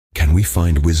and we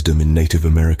find wisdom in Native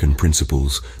American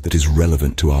principles that is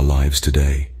relevant to our lives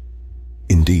today.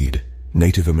 Indeed,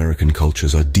 Native American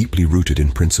cultures are deeply rooted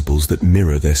in principles that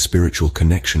mirror their spiritual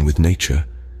connection with nature,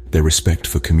 their respect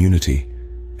for community,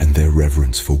 and their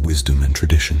reverence for wisdom and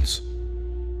traditions.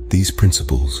 These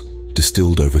principles,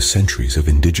 distilled over centuries of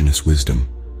indigenous wisdom,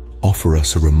 offer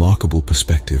us a remarkable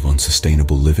perspective on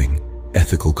sustainable living,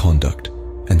 ethical conduct,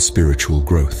 and spiritual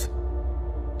growth.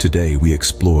 Today we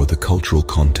explore the cultural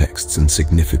contexts and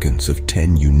significance of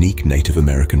 10 unique Native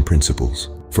American principles.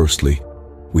 Firstly,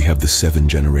 we have the 7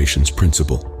 Generations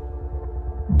Principle.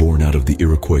 Born out of the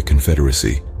Iroquois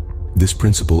Confederacy, this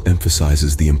principle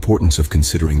emphasizes the importance of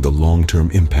considering the long-term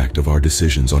impact of our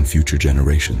decisions on future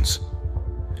generations.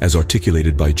 As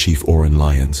articulated by Chief Oren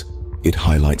Lyons, it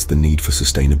highlights the need for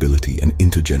sustainability and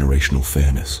intergenerational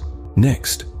fairness.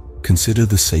 Next, consider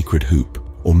the sacred hoop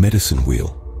or medicine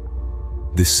wheel.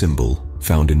 This symbol,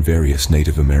 found in various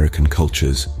Native American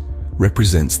cultures,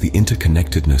 represents the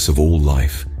interconnectedness of all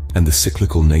life and the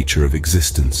cyclical nature of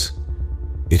existence.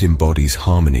 It embodies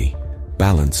harmony,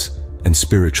 balance, and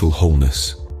spiritual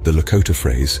wholeness. The Lakota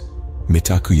phrase,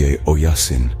 Mitakuye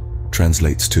Oyasin,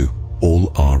 translates to,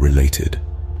 all are related.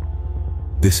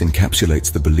 This encapsulates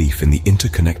the belief in the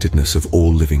interconnectedness of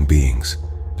all living beings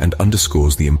and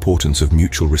underscores the importance of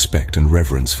mutual respect and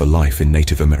reverence for life in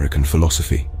Native American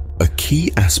philosophy. A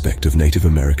key aspect of Native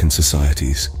American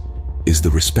societies is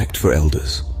the respect for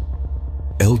elders.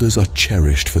 Elders are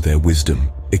cherished for their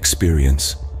wisdom,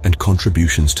 experience, and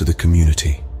contributions to the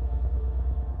community.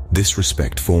 This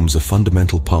respect forms a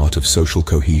fundamental part of social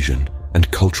cohesion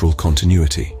and cultural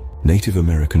continuity. Native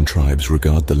American tribes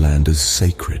regard the land as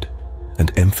sacred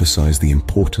and emphasize the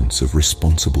importance of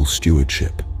responsible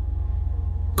stewardship.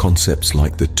 Concepts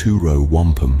like the Turo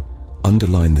Wampum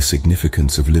underline the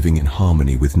significance of living in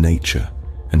harmony with nature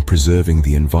and preserving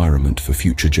the environment for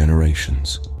future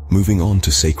generations. Moving on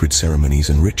to sacred ceremonies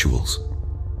and rituals.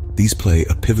 These play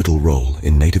a pivotal role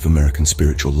in Native American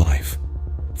spiritual life,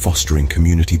 fostering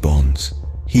community bonds,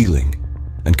 healing,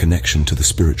 and connection to the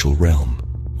spiritual realm.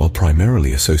 While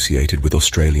primarily associated with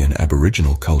Australian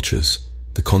Aboriginal cultures,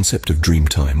 the concept of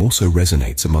Dreamtime also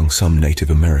resonates among some Native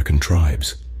American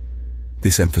tribes.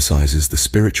 This emphasizes the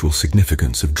spiritual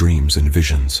significance of dreams and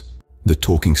visions. The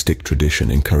talking stick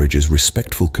tradition encourages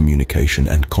respectful communication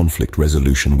and conflict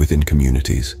resolution within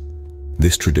communities.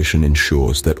 This tradition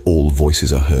ensures that all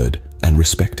voices are heard and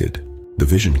respected. The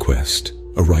Vision Quest,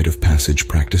 a rite of passage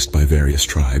practiced by various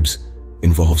tribes,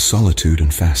 involves solitude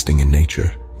and fasting in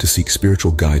nature to seek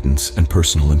spiritual guidance and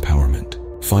personal empowerment.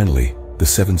 Finally, the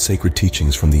 7 sacred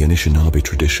teachings from the Anishinaabe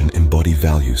tradition embody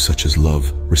values such as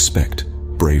love, respect,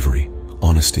 bravery,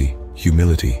 honesty,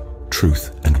 humility,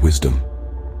 truth, and wisdom.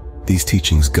 These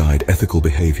teachings guide ethical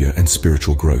behavior and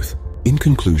spiritual growth. In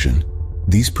conclusion,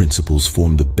 these principles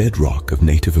form the bedrock of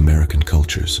Native American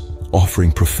cultures,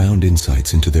 offering profound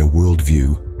insights into their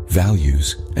worldview,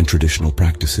 values, and traditional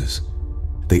practices.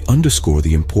 They underscore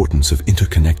the importance of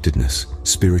interconnectedness,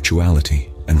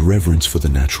 spirituality, and reverence for the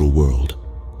natural world,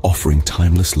 offering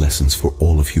timeless lessons for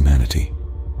all of humanity.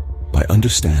 By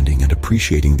understanding and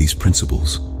appreciating these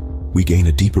principles, we gain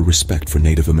a deeper respect for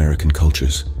Native American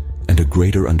cultures and a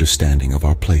greater understanding of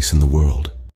our place in the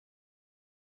world.